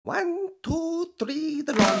One, two, three,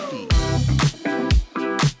 the Landzie.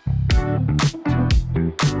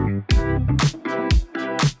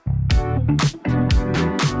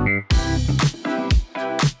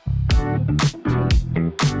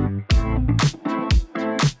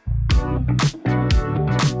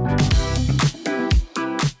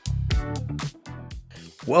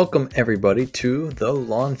 Welcome everybody to the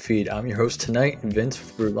Lawn Feed. I'm your host tonight, Vince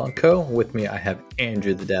with Brew Lawn Co. With me, I have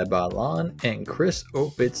Andrew the Dad Bod Lawn and Chris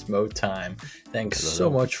It's Mo Time. Thanks so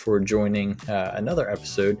much for joining another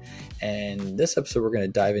episode. And this episode, we're going to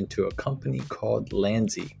dive into a company called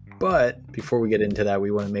Landzie. But before we get into that,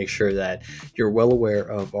 we want to make sure that you're well aware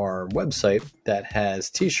of our website that has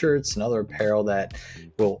t-shirts and other apparel that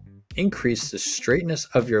will increase the straightness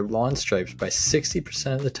of your lawn stripes by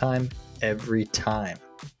 60% of the time, every time.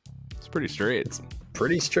 Pretty straight. It's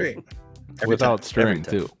pretty straight. Without string,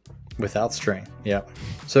 too. Without string, yeah.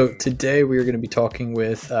 So today we are going to be talking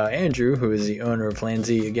with Andrew, who is the owner of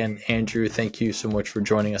Landzie. Again, Andrew, thank you so much for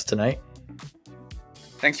joining us tonight.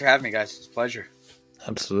 Thanks for having me, guys. It's a pleasure.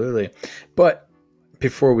 Absolutely. But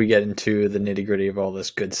before we get into the nitty-gritty of all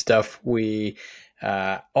this good stuff, we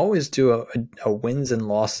always do a wins and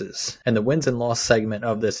losses. And the wins and loss segment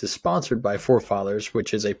of this is sponsored by Forefathers,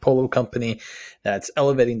 which is a polo company that's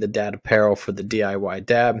elevating the dad apparel for the DIY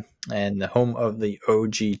dad and the home of the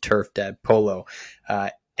OG Turf Dad polo.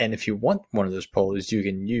 And if you want one of those polos, you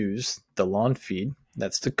can use the Lawn Feed.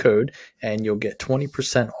 That's the code, and you'll get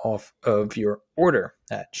 20% off of your order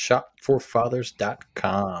at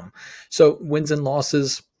shopforfathers.com. So wins and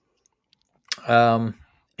losses.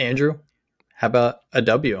 Andrew, how about a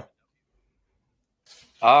W?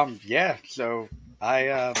 Yeah. So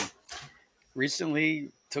I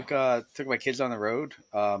recently took my kids on the road.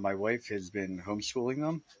 My wife has been homeschooling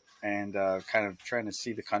them and kind of trying to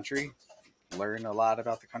see the country, learn a lot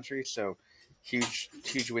about the country. So huge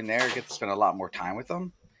win there. Get to spend a lot more time with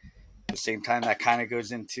them. At the same time, that kind of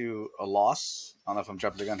goes into a loss. I don't know if I'm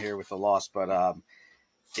jumping the gun here with the loss, but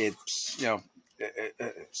it's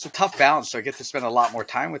it's a tough balance. So I get to spend a lot more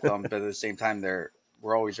time with them, but at the same time,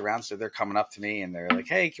 we're always around. So they're coming up to me and they're like,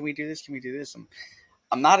 "Hey, can we do this? Can we do this?"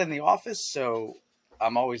 I'm not in the office, so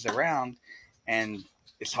I'm always around, and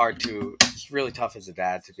it's really tough as a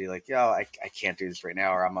dad to be like, "Yo, I can't do this right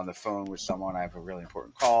now," or I'm on the phone with someone. I have a really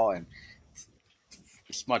important call, and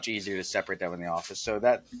it's much easier to separate that in the office. So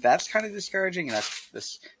that's kind of discouraging, and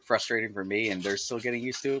that's frustrating for me. And they're still getting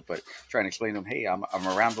used to it, but trying to explain to them, hey, I'm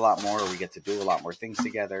around a lot more. We get to do a lot more things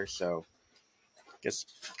together. So I guess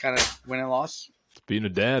kind of win and loss. It's being a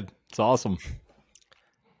dad. It's awesome.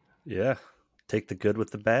 Yeah. Take the good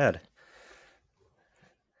with the bad.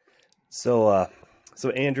 So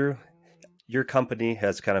Andrew, your company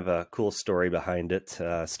has kind of a cool story behind it,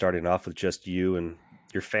 starting off with just you and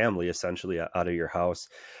your family essentially out of your house.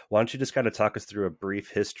 Why don't you just kind of talk us through a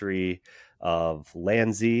brief history of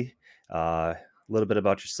Landzie, a little bit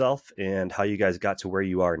about yourself and how you guys got to where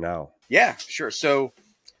you are now? Yeah, sure. So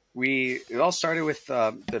it all started with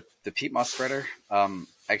the peat moss spreader.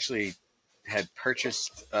 Actually had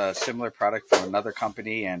purchased a similar product from another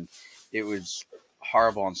company, and it was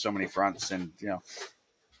horrible on so many fronts. And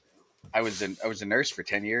I was a nurse for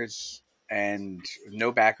 10 years. And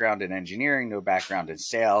no background in engineering, no background in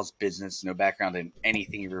sales, business, no background in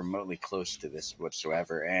anything remotely close to this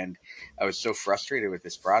whatsoever. And I was so frustrated with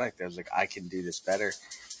this product. I was like, I can do this better.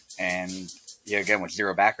 And again, with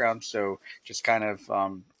zero background. So just kind of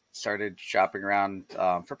started shopping around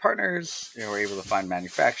for partners. We're able to find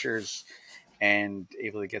manufacturers and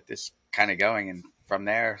able to get this kind of going. And from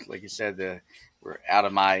there, like you said, we're out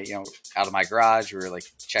of my garage. We were like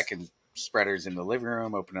checking spreaders in the living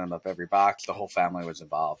room, opening them up every box. The whole family was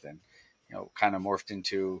involved, and kind of morphed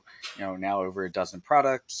into now over a dozen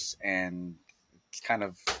products, and it's kind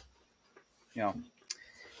of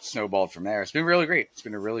snowballed from there. It's been really great. It's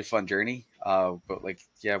been a really fun journey. But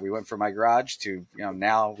we went from my garage to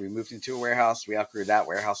now we moved into a warehouse. We outgrew that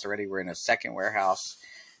warehouse already. We're in a second warehouse,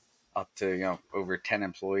 up to over 10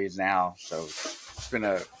 employees now. So it's been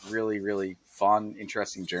a really, really fun,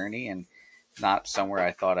 interesting journey, and not somewhere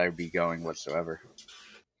I thought I'd be going whatsoever.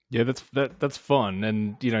 Yeah, that's fun.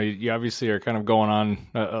 And, you obviously are kind of going on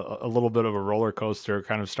a little bit of a roller coaster,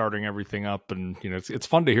 kind of starting everything up. And, it's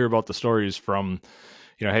fun to hear about the stories from,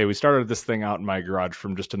 hey, we started this thing out in my garage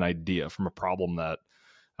from just an idea, from a problem that,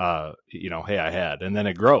 hey, I had, and then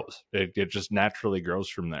it grows. It just naturally grows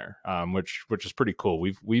from there, which is pretty cool.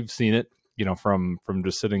 We've seen it, from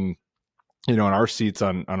just sitting in our seats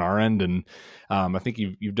on our end. And I think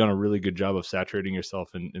you've done a really good job of saturating yourself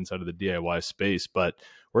inside of the DIY space, but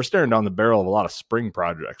we're staring down the barrel of a lot of spring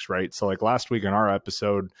projects, right? So like last week in our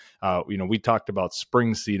episode, we talked about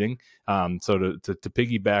spring seating. So to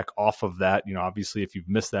piggyback off of that, obviously if you've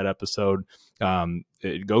missed that episode,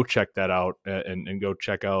 go check that out and go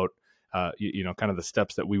check out, kind of the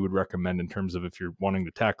steps that we would recommend in terms of if you're wanting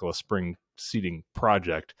to tackle a spring seating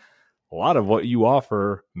project. A lot of what you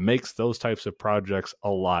offer makes those types of projects a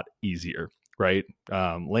lot easier, right?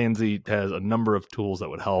 Landzie has a number of tools that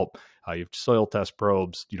would help. You have soil test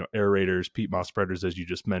probes, aerators, peat moss spreaders, as you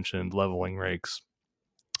just mentioned, leveling rakes.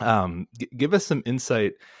 Give us some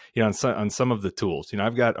insight, on some of the tools.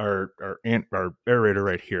 I've got our aerator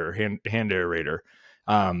right here, hand aerator.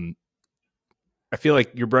 I feel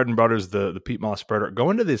like your bread and butter is the peat moss spreader. Go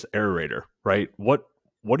into this aerator, right? What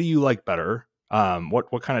do you like better?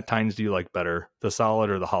 What kind of tines do you like better, the solid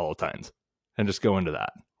or the hollow tines? And just go into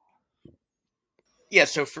that. Yeah,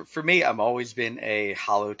 so for me, I've always been a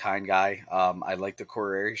hollow tine guy. I like the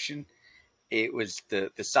core aeration. It was the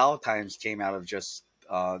solid tines came out of just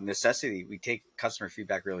necessity. We take customer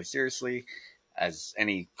feedback really seriously, as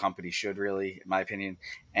any company should, really, in my opinion.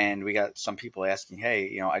 And we got some people asking,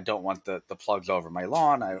 hey, I don't want the plugs over my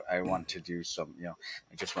lawn. I want to do some,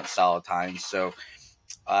 I just want solid tines. So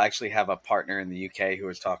I actually have a partner in the UK who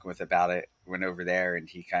was talking with about it, went over there, and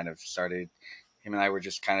he kind of started, him and I were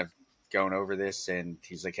just kind of going over this, and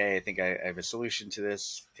he's like, hey, I think I have a solution to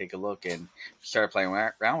this. Take a look, and started playing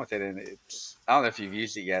around with it. And I don't know if you've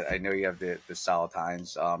used it yet. I know you have the solid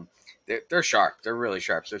tines. They're sharp. They're really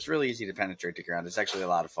sharp. So it's really easy to penetrate the ground. It's actually a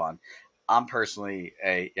lot of fun. I'm personally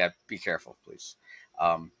be careful, please.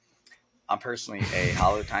 I'm personally a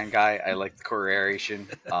hollow tine guy. I like the core aeration.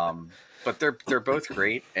 But they're both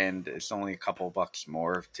great, and it's only a couple bucks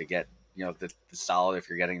more to get the solid if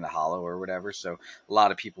you're getting the hollow or whatever. So a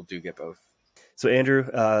lot of people do get both. So Andrew,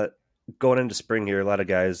 going into spring here, a lot of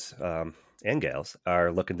guys and gals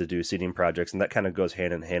are looking to do seeding projects, and that kind of goes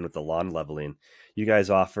hand in hand with the lawn leveling. You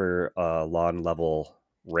guys offer a lawn level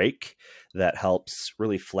rake that helps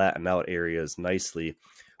really flatten out areas nicely.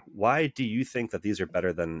 Why do you think that these are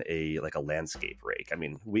better than a landscape rake? I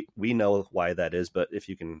mean, we know why that is, but if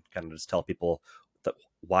you can kind of just tell people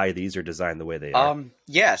why these are designed the way they are.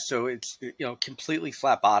 Yeah, so it's completely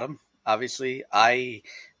flat bottom. Obviously,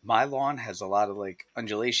 my lawn has a lot of like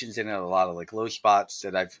undulations in it, a lot of like low spots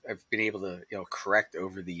that I've been able to correct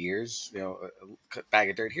over the years. A bag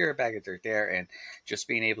of dirt here, a bag of dirt there, and just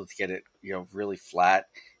being able to get it really flat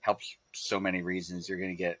helps so many reasons. You're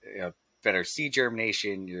going to get better seed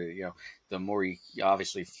germination. The more you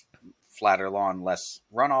obviously flatter lawn, less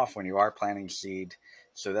runoff when you are planting seed.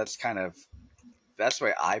 So that's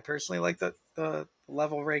why I personally like the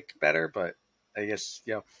level rake better. But I guess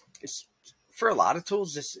it's for a lot of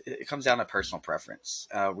tools. It comes down to personal preference.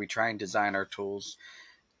 We try and design our tools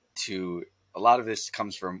to. A lot of this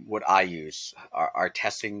comes from what I use. Our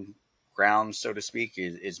testing ground, so to speak,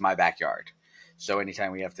 is my backyard. So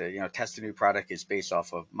anytime we have to test a new product, is based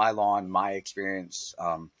off of my lawn, my experience.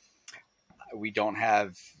 We don't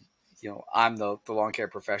have I'm the lawn care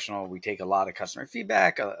professional. We take a lot of customer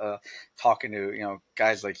feedback, talking to,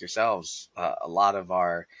 guys like yourselves. A lot of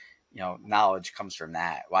our, knowledge comes from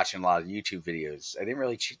that, watching a lot of YouTube videos. I didn't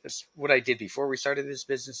really, that's what I did before we started this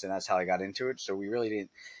business, and that's how I got into it. So we really didn't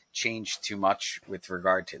change too much with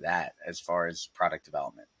regard to that as far as product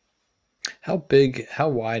development. How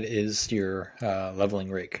wide is your leveling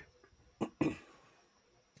rake?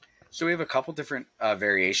 So we have a couple different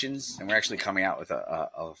variations, and we're actually coming out with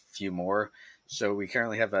a few more. So we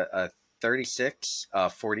currently have a 36, a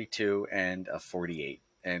 42, and a 48.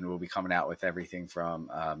 And we'll be coming out with everything from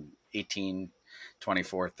 18,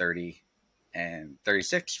 24, 30, and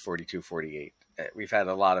 36, 42, 48. We've had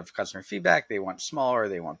a lot of customer feedback. They want smaller,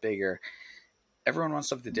 they want bigger. Everyone wants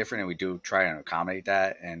something different, and we do try and accommodate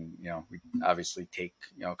that. And, we obviously take,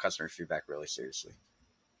 customer feedback really seriously.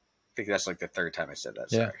 I think that's like the third time I said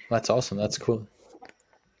that. Yeah, Sorry. that's awesome. That's cool.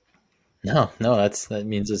 No, that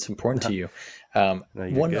means it's important to you. No,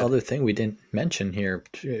 One good. other thing we didn't mention here,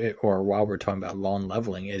 or while we're talking about lawn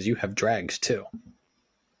leveling, is you have drags too.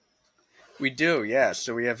 We do, yeah.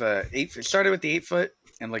 So we have started with the 8 foot,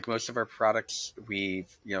 and like most of our products,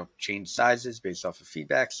 we've changed sizes based off of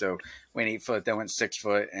feedback. So went 8 foot, then went 6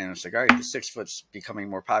 foot, and it's like, all right, the 6 foot's becoming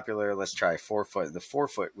more popular. Let's try 4 foot. The 4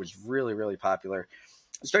 foot was really, really popular,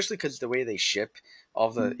 especially because the way they ship, all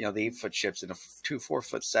the the 8 foot ships in two 4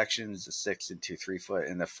 foot sections, the 6 and two 3 foot,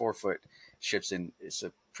 and the 4 foot ships in. It's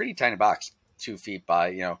a pretty tiny box, 2 feet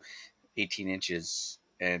by 18 inches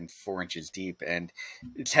and 4 inches deep, and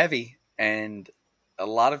it's heavy. And a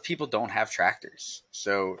lot of people don't have tractors,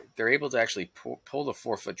 so they're able to actually pull the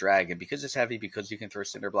 4-foot drag. And because it's heavy, because you can throw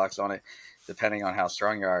cinder blocks on it, depending on how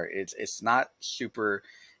strong you are, it's not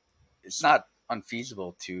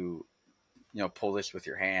unfeasible to pull this with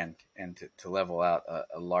your hand and to level out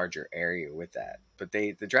a larger area with that. But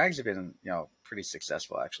the drags have been pretty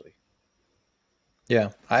successful actually. Yeah,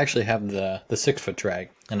 I actually have the 6-foot drag,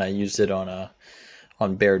 and I used it on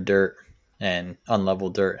bare dirt and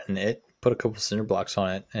unlevel dirt, and it put a couple cinder blocks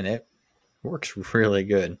on it, and it works really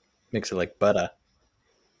good. Makes it like butter.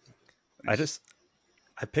 I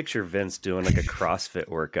picture Vince doing like a CrossFit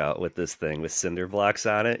workout with this thing with cinder blocks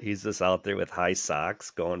on it. He's just out there with high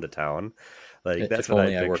socks going to town. Like that's If what I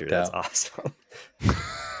only I picture. worked That's out.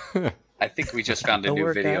 awesome. I think we just found a I'll new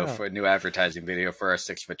work video out. for a new advertising video for our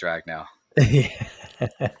 6-foot drag now.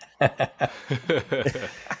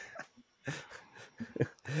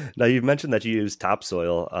 Now you've mentioned that you use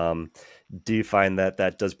topsoil. Do you find that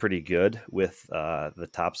that does pretty good with the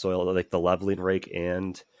topsoil, like the leveling rake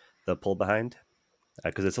and the pull behind?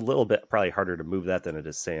 Because it's a little bit probably harder to move that than it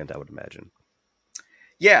is sand, I would imagine.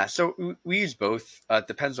 Yeah, so we use both.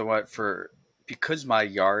 Depends on because my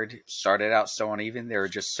yard started out so uneven. There were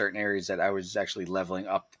just certain areas that I was actually leveling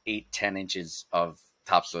up 8-10 inches of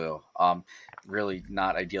topsoil. Really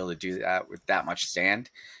not ideal to do that with that much sand.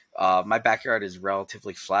 My backyard is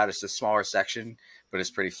relatively flat. It's a smaller section, but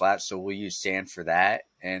it's pretty flat. So we'll use sand for that,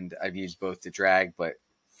 and I've used both to drag. But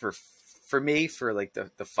for me, for like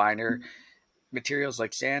the finer materials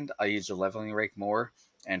like sand, I use the leveling rake more.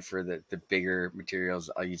 And for the bigger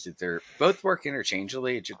materials, I'll use it. They're both work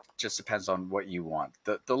interchangeably. It just depends on what you want.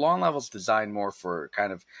 The lawn level's designed more for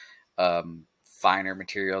kind of finer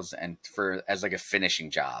materials and for as like a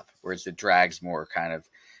finishing job, whereas the drag's more kind of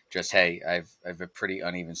just, hey, I've a pretty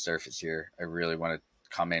uneven surface here. I really want to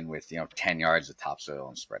come in with 10 yards of topsoil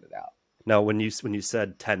and spread it out. Now, when you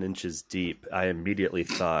said 10 inches deep, I immediately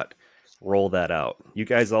thought, roll that out. You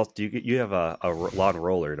guys all you have a lawn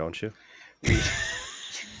roller, don't you?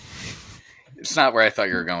 It's not where I thought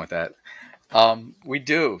you were going with that. We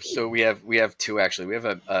do. So we have two actually. We have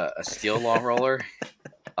a steel lawn roller,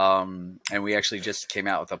 and we actually just came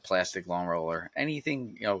out with a plastic lawn roller.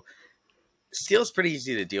 Anything steel is pretty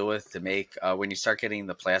easy to deal with to make. When you start getting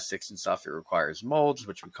the plastics and stuff, it requires molds,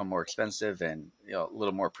 which become more expensive and a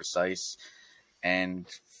little more precise. And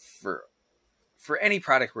for any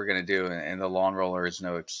product we're going to do, and the lawn roller is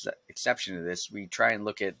no exception to this, we try and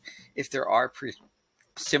look at if there are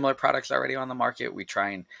similar products already on the market. We try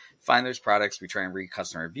and find those products. We try and read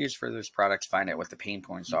customer reviews for those products, find out what the pain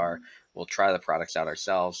points are. We'll try the products out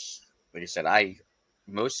ourselves. Like I said,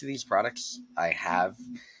 most of these products I have,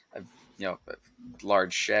 I've, a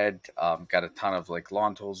large shed, got a ton of like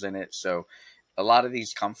lawn tools in it. So a lot of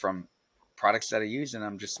these come from products that I use and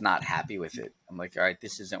I'm just not happy with it. I'm like, all right,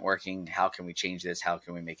 this isn't working. How can we change this? How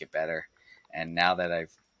can we make it better? And now that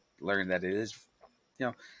I've learned that it is,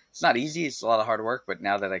 it's not easy. It's a lot of hard work, but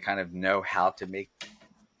now that I kind of know how to make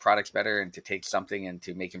products better and to take something and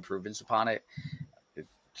to make improvements upon it,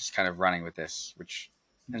 just kind of running with this, which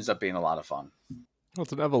ends up being a lot of fun. Well,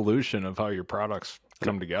 it's an evolution of how your products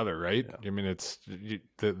come together, right? Yeah. I mean,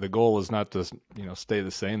 the goal is not to stay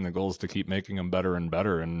the same. The goal is to keep making them better and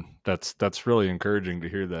better, and that's really encouraging to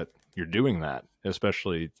hear that you're doing that,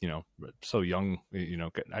 especially so young.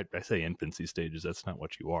 I say infancy stages. That's not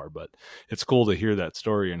what you are, but it's cool to hear that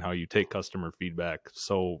story and how you take customer feedback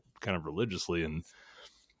so kind of religiously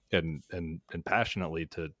and passionately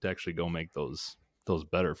to actually go make those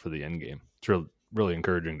better for the end game. It's really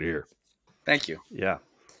encouraging to hear. Thank you. Yeah.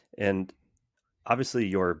 And obviously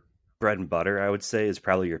your bread and butter, I would say, is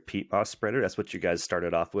probably your peat moss spreader. That's what you guys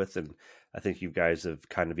started off with. And I think you guys have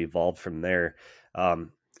kind of evolved from there.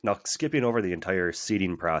 Now, skipping over the entire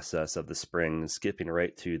seeding process of the spring, skipping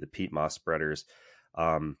right to the peat moss spreaders,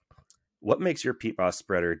 what makes your peat moss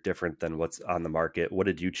spreader different than what's on the market? What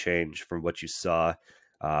did you change from what you saw,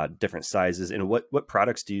 different sizes? And what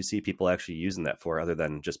products do you see people actually using that for other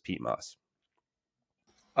than just peat moss?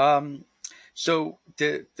 So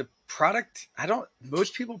the product,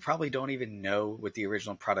 most people probably don't even know what the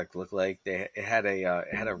original product looked like. It had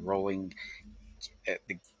a rolling,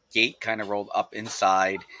 the gate kind of rolled up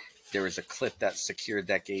inside. There was a clip that secured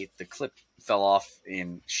that gate. The clip fell off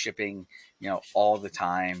in shipping, all the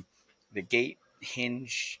time. The gate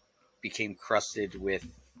hinge became crusted with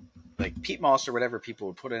like peat moss or whatever people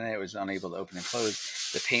would put in it. It was unable to open and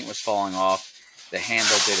close. The paint was falling off. The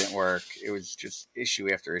handle didn't work. It was just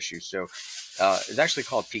issue after issue. So it's actually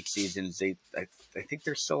called Peak Seasons. I think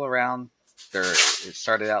they're still around. It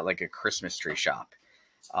started out like a Christmas tree shop.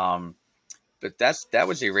 but that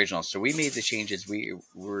was the original. So we made the changes.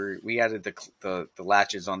 We added the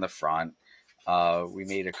latches on the front. We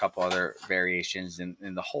made a couple other variations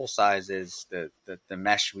in the hole sizes. The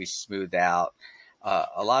mesh we smoothed out.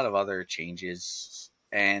 A lot of other changes,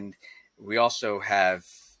 and we also have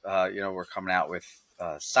we're coming out with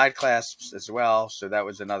side clasps as well. So that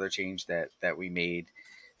was another change that we made.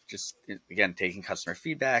 Just again taking customer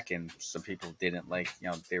feedback, and some people didn't like,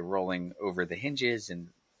 they're rolling over the hinges and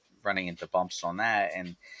running into bumps on that,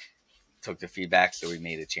 and took the feedback, so we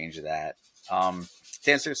made a change of that.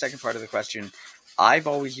 To answer the second part of the question, I've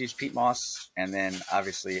always used peat moss, and then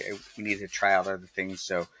obviously we need to try out other things.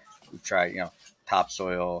 So we've tried,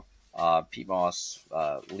 topsoil, peat moss,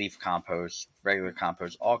 leaf compost, regular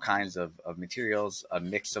compost, all kinds of materials, a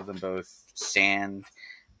mix of them both, sand.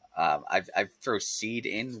 I throw seed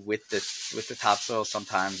in with the topsoil.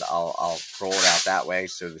 Sometimes I'll roll it out that way,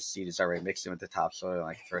 so the seed is already mixed in with the topsoil, and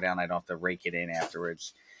I can throw it down. I don't have to rake it in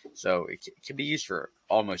afterwards. So it can be used for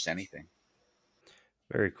almost anything.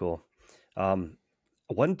 Very cool. Um,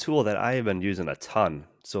 One tool that I have been using a ton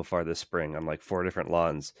so far this spring on like 4 different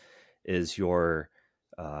lawns is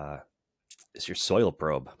uh, your soil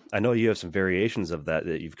probe. I know you have some variations of that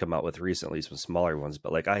you've come out with recently, some smaller ones,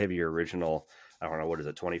 but like I have your original, I don't know, what is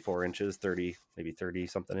it, 24 inches, 30, maybe 30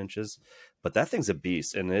 something inches. But that thing's a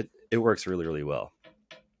beast, and it works really, really well.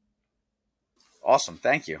 Awesome,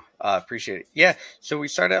 thank you. Appreciate it. Yeah, so we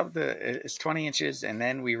started out with it's 20 inches, and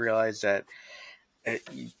then we realized that uh,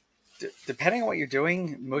 depending on what you're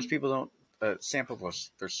doing, most people don't sample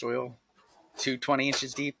their soil to 20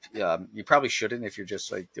 inches deep. You probably shouldn't if you're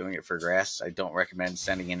just like doing it for grass. I don't recommend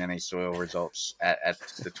sending in any soil results at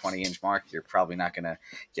the 20-inch mark. You're probably not going to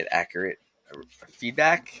get accurate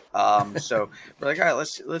feedback. So we're like, all right,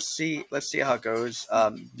 let's see how it goes.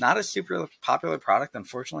 Not a super popular product,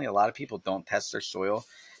 unfortunately. A lot of people don't test their soil,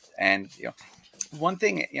 and one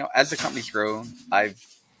thing, as the company's grown, I've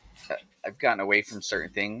gotten away from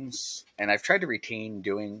certain things, and I've tried to retain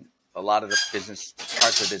doing a lot of the business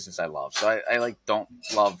parts of the business I love. So I like don't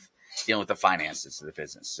love dealing with the finances of the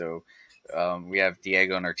business. So we have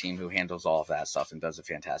Diego on our team who handles all of that stuff and does a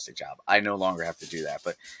fantastic job. I no longer have to do that,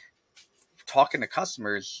 but talking to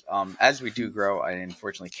customers, as we do grow, I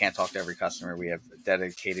unfortunately can't talk to every customer. We have a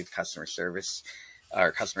dedicated customer service,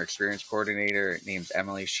 our customer experience coordinator named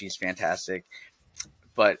Emily. She's fantastic,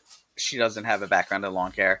 but she doesn't have a background in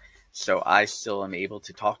lawn care. So I still am able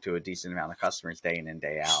to talk to a decent amount of customers day in and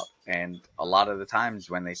day out. And a lot of the times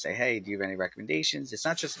when they say, hey, do you have any recommendations? It's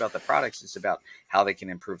not just about the products, it's about how they can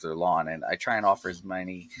improve their lawn. And I try and offer as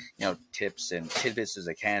many, tips and tidbits as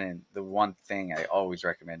I can. And the one thing I always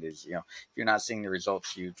recommend is, if you're not seeing the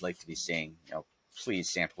results you'd like to be seeing, please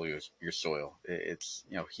sample your soil. It's,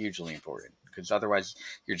 hugely important, because otherwise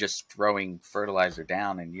you're just throwing fertilizer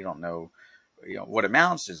down and you don't know what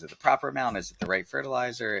amounts. Is it the proper amount? Is it the right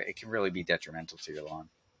fertilizer? It can really be detrimental to your lawn.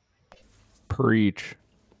 Preach.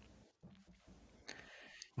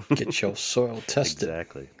 Get your soil tested.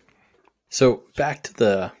 Exactly. So back to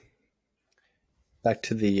the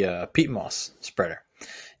peat moss spreader.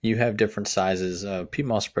 You have different sizes of peat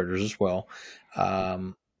moss spreaders as well.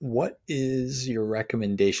 What is your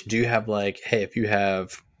recommendation? Do you have like, hey, if you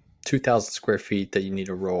have 2,000 square feet that you need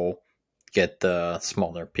to roll, get the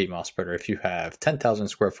smaller peat moss spreader. If you have 10,000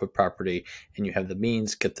 square foot property and you have the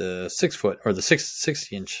means, get the 6 foot or the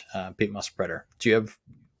 60-inch peat moss spreader. Do you have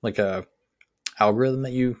like a algorithm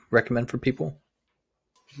that you recommend for people?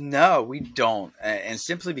 No, we don't, and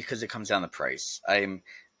simply because it comes down to price. I'm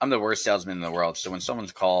the worst salesman in the world. So when someone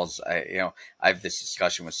calls, I have this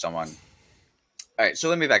discussion with someone. All right, so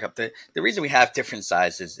let me back up. The reason we have different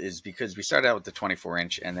sizes is because we started out with the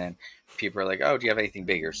 24-inch, and then people are like, oh, do you have anything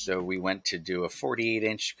bigger? So we went to do a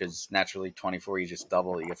 48-inch, because naturally 24, you just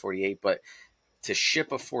double, you get 48. But to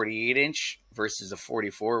ship a 48-inch versus a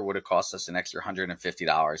 44 would have cost us an extra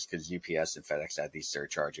 $150, because UPS and FedEx had these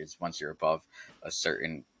surcharges once you're above a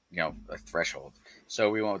certain, a threshold.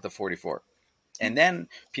 So we went with the 44. And then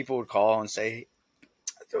people would call and say,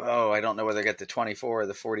 oh, I don't know whether I get the 24 or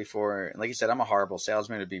the 44. And like you said, I'm a horrible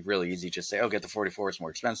salesman. It'd be really easy to say, oh, get the 44. It's more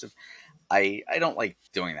expensive. I don't like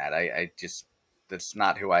doing that. I just, that's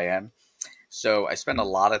not who I am. So I spend a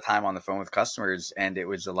lot of time on the phone with customers, and it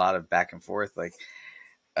was a lot of back and forth. Like,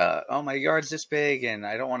 oh, my yard's this big and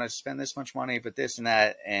I don't want to spend this much money, but this and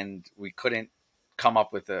that. And we couldn't come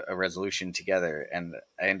up with a resolution together. And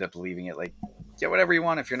I ended up leaving it like, yeah, whatever you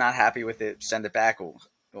want. If you're not happy with it, send it back.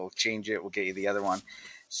 We'll change it. We'll get you the other one.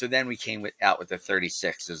 So then we came out with the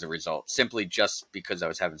 36 as a result, simply just because I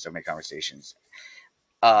was having so many conversations.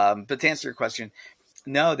 But to answer your question,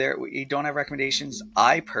 no, we don't have recommendations.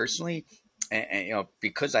 I personally and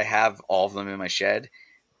because I have all of them in my shed,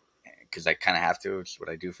 because I kind of have to. It's what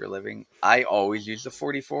I do for a living. I always use the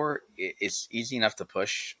 44. It's easy enough to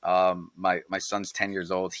push. My son's 10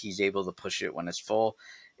 years old. He's able to push it when it's full.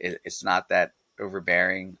 It's not that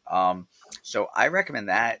overbearing. So I recommend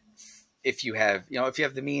that if you have if you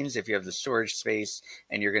have the means, if you have the storage space,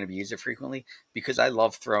 and you're going to be using it frequently. Because I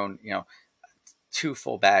love throwing 2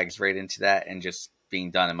 full bags right into that and just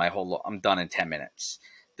being done. And I'm done in 10 minutes.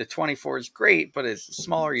 The 24 is great, but it's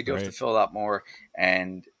smaller. You do have to Right. fill it up more,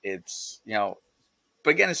 and it's but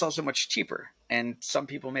again, it's also much cheaper. And some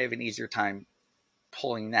people may have an easier time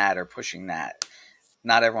pulling that or pushing that.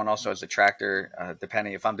 Not everyone also has a tractor.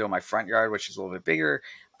 Depending if I'm doing my front yard, which is a little bit bigger,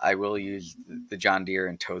 I will use the John Deere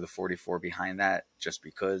and tow the 44 behind that just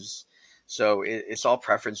because. So it's all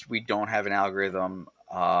preference. We don't have an algorithm.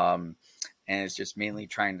 And it's just mainly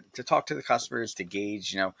trying to talk to the customers to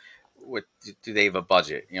gauge, what do they have a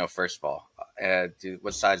budget? First of all,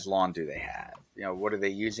 what size lawn do they have? What are they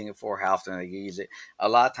using it for? How often do they use it? A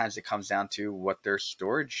lot of times it comes down to what their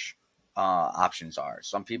storage options are.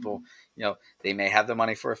 Some people, they may have the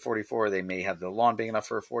money for a 44. They may have the lawn big enough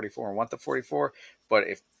for a 44 and want the 44. But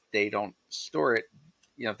if they don't store it,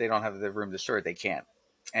 if they don't have the room to store it, they can't.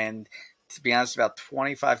 And to be honest, about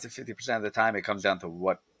 25 to 50% of the time, it comes down to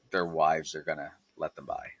what their wives are going to let them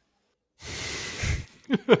buy.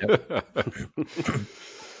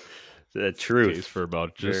 The truth. Case for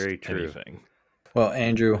about just Very true. anything. Well,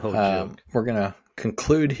 Andrew, No joke. we're going to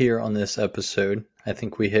conclude here on this episode. I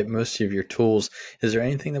think we hit most of your tools. Is there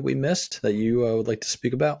anything that we missed that you would like to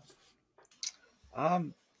speak about?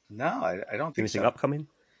 No, I don't think Anything so. upcoming?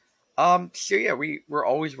 So yeah, we're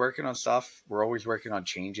always working on stuff. We're always working on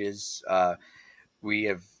changes. We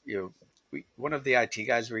have, one of the IT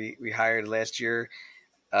guys we hired last year,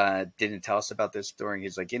 didn't tell us about this during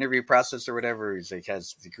his interview process or whatever. He's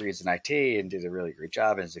has degrees in IT and did a really great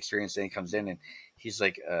job and his experience. Then he comes in and he's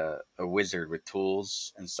like a wizard with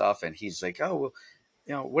tools and stuff. And he's like, oh,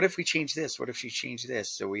 well, what if we change this? What if she changed this?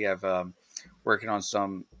 So we have working on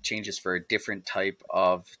some changes for a different type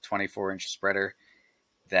of 24-inch spreader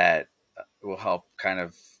that will help kind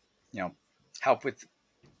of, help with.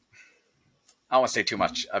 I don't want to say too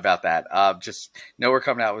much about that. Just know we're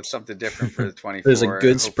coming out with something different for the 24. There's a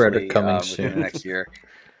good spreader hopefully, coming within soon. the next year.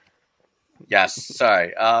 Yes,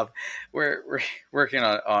 sorry. We're working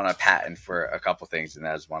on a patent for a couple things, and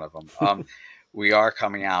that's one of them. We are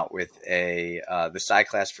coming out with the side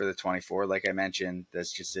class for the 24, like I mentioned.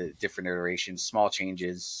 That's just a different iteration, small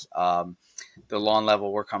changes. The lawn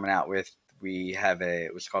level we're coming out with, we have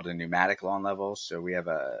what's called a pneumatic lawn level. So we have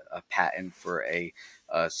a patent for a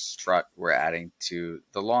strut we're adding to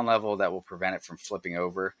the lawn level that will prevent it from flipping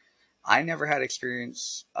over. I never had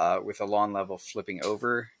experience with a lawn level flipping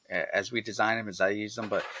over as we design them, as I use them,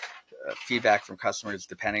 but feedback from customers,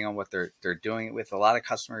 depending on what they're doing it with. A lot of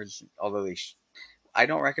customers, although I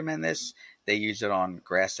don't recommend this, they use it on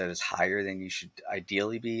grass that is higher than you should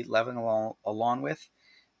ideally be leveling a lawn with.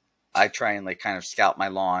 I try and kind of scout my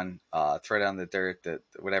lawn, throw down the dirt, the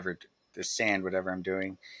sand, whatever I'm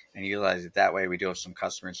doing, and utilize it that way. We do have some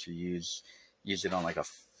customers who use it on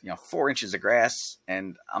 4 inches of grass,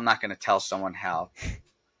 and I'm not going to tell someone how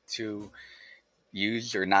to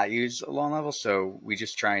use or not use a lawn level. So we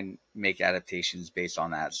just try and make adaptations based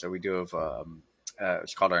on that. So we do have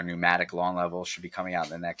it's called our pneumatic lawn level. Should be coming out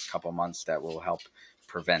in the next couple of months that will help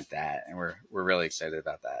prevent that, and we're really excited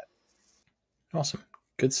about that. Awesome.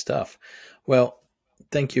 Good stuff. Well,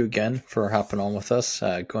 thank you again for hopping on with us,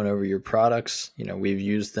 going over your products. We've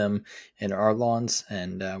used them in our lawns,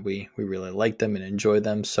 and we really like them and enjoy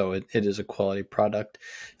them. So it is a quality product.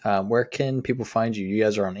 Where can people find you? You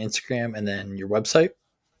guys are on Instagram and then your website?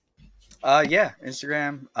 Yeah,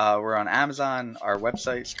 Instagram. We're on Amazon. Our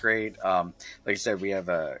website's great. Like I said, we have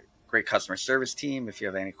a great customer service team. If you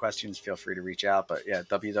have any questions, feel free to reach out. But yeah,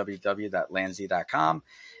 www.landzie.com.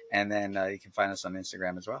 And then you can find us on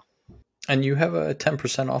Instagram as well. And you have a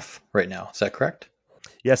 10% off right now. Is that correct?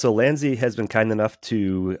 Yeah, so Landzie has been kind enough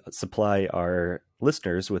to supply our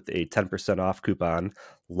listeners with a 10% off coupon,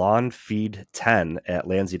 lawnfeed10 at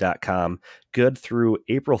Landzie.com, good through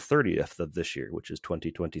April 30th of this year, which is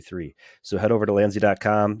 2023. So head over to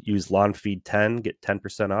Landzie.com, use lawnfeed10, get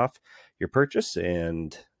 10% off your purchase,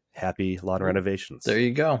 and happy lawn renovations. There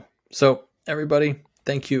you go. So everybody,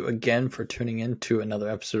 thank you again for tuning in to another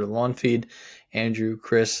episode of Lawn Feed. Andrew,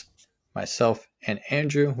 Chris, myself, and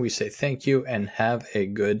Andrew, we say thank you and have a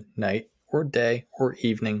good night or day or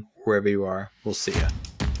evening, wherever you are. We'll see you.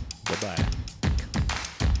 Bye-bye.